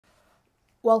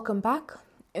Welcome back.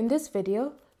 In this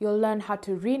video, you'll learn how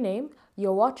to rename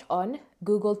your watch on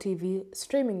Google TV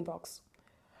streaming box.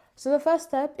 So the first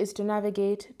step is to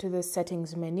navigate to the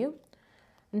settings menu.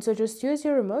 And so just use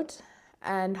your remote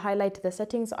and highlight the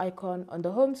settings icon on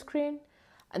the home screen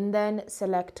and then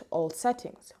select all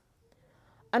settings.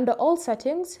 Under all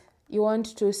settings, you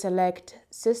want to select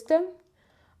system,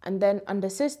 and then under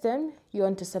system, you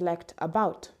want to select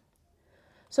about.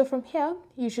 So from here,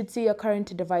 you should see your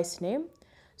current device name.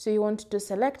 So you want to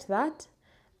select that,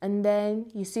 and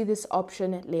then you see this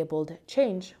option labeled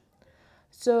change.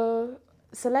 So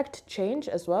select change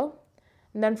as well.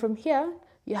 And then from here,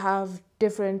 you have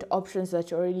different options that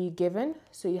you're already given.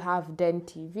 So you have den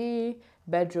TV,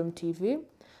 bedroom TV.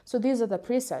 So these are the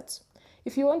presets.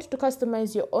 If you want to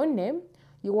customize your own name,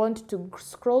 you want to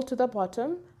scroll to the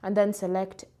bottom and then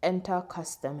select enter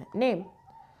custom name.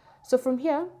 So from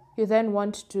here, you then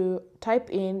want to type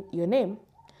in your name.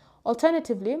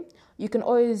 Alternatively, you can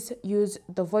always use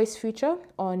the voice feature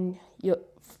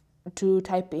to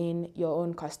type in your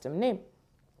own custom name.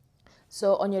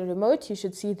 So on your remote, you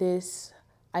should see this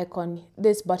icon,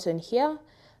 this button here.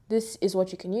 This is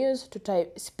what you can use to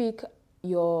speak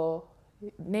your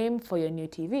name for your new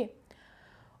TV.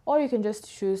 Or you can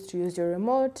just choose to use your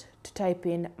remote to type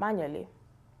in manually.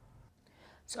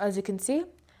 So as you can see,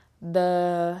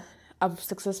 I've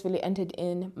successfully entered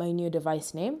in my new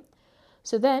device name.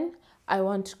 So then I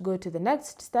want to go to the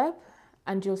next step,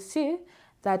 and you'll see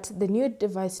that the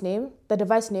device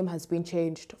name has been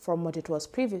changed from what it was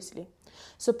previously.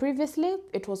 So previously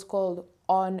it was called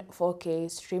Onn 4K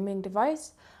streaming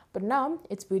device, but now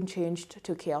it's been changed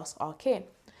to Chaos Arcade.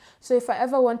 So if I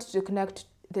ever wanted to connect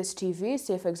this TV,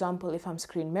 say for example, if I'm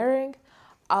screen mirroring,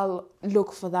 I'll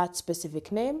look for that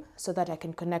specific name so that I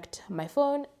can connect my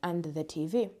phone and the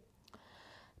TV.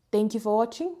 Thank you for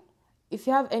watching. If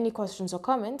you have any questions or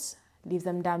comments, leave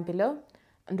them down below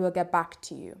and we'll get back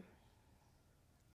to you.